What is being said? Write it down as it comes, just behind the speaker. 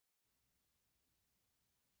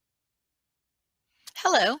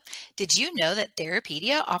Hello. Did you know that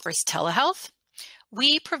Therapedia offers telehealth?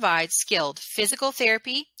 We provide skilled physical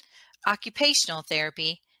therapy, occupational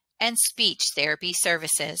therapy, and speech therapy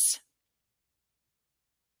services.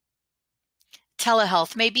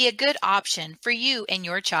 Telehealth may be a good option for you and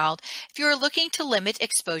your child if you are looking to limit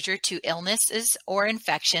exposure to illnesses or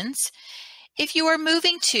infections, if you are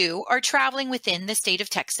moving to or traveling within the state of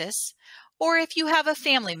Texas, or if you have a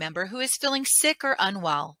family member who is feeling sick or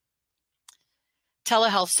unwell.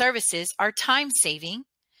 Telehealth services are time-saving,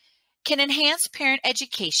 can enhance parent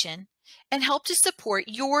education, and help to support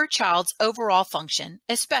your child's overall function,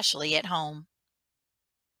 especially at home.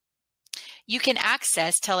 You can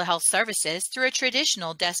access telehealth services through a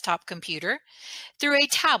traditional desktop computer, through a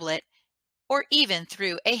tablet, or even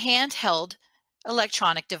through a handheld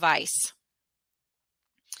electronic device.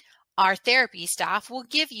 Our therapy staff will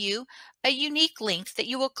give you a unique link that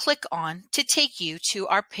you will click on to take you to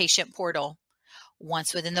our patient portal.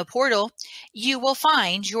 Once within the portal, you will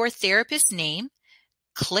find your therapist's name,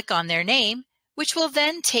 click on their name, which will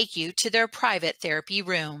then take you to their private therapy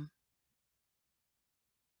room.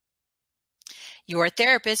 Your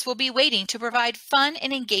therapist will be waiting to provide fun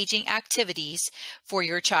and engaging activities for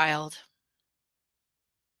your child.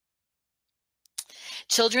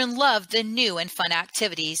 Children love the new and fun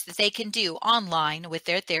activities that they can do online with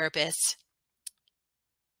their therapists.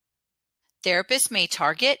 Therapists may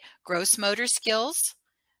target gross motor skills,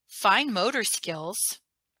 fine motor skills,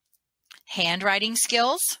 handwriting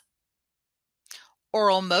skills,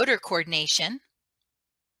 oral motor coordination,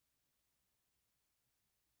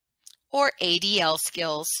 or ADL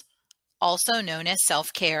skills, also known as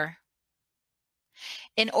self-care.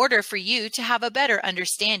 In order for you to have a better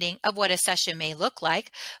understanding of what a session may look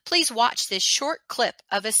like, please watch this short clip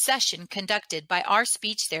of a session conducted by our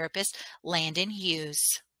speech therapist, Landon Hughes.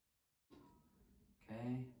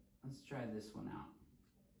 Okay, let's try this one out.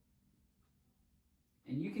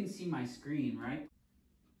 And you can see my screen, right?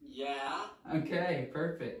 Yeah. Okay,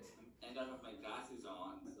 perfect. And I have my glasses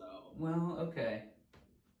on, so. Well, okay.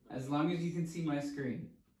 As long as you can see my screen.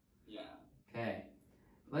 Yeah. Okay,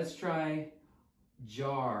 let's try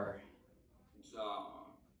jar. Jar.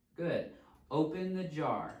 Good. Open the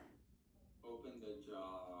jar. Open the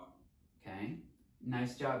jar. Okay,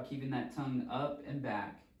 nice job keeping that tongue up and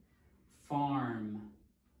back. Farm.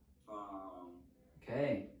 Farm.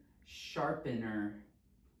 Okay, sharpener.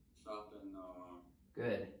 Sharpener.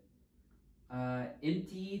 Good.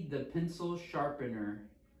 Empty the pencil sharpener.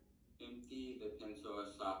 Empty the pencil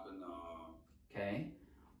sharpener. Okay.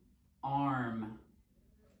 Arm.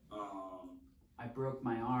 I broke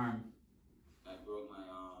my arm. I broke my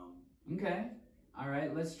arm. Okay. All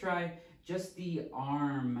right, let's try just the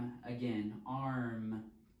arm again. Arm.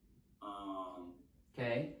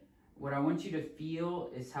 Okay. What I want you to feel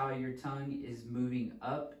is how your tongue is moving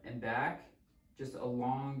up and back, just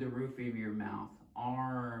along the roof of your mouth.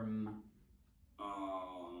 Arm.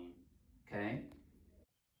 Okay.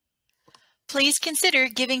 Please consider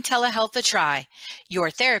giving telehealth a try. Your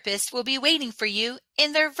therapist will be waiting for you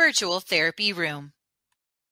in their virtual therapy room.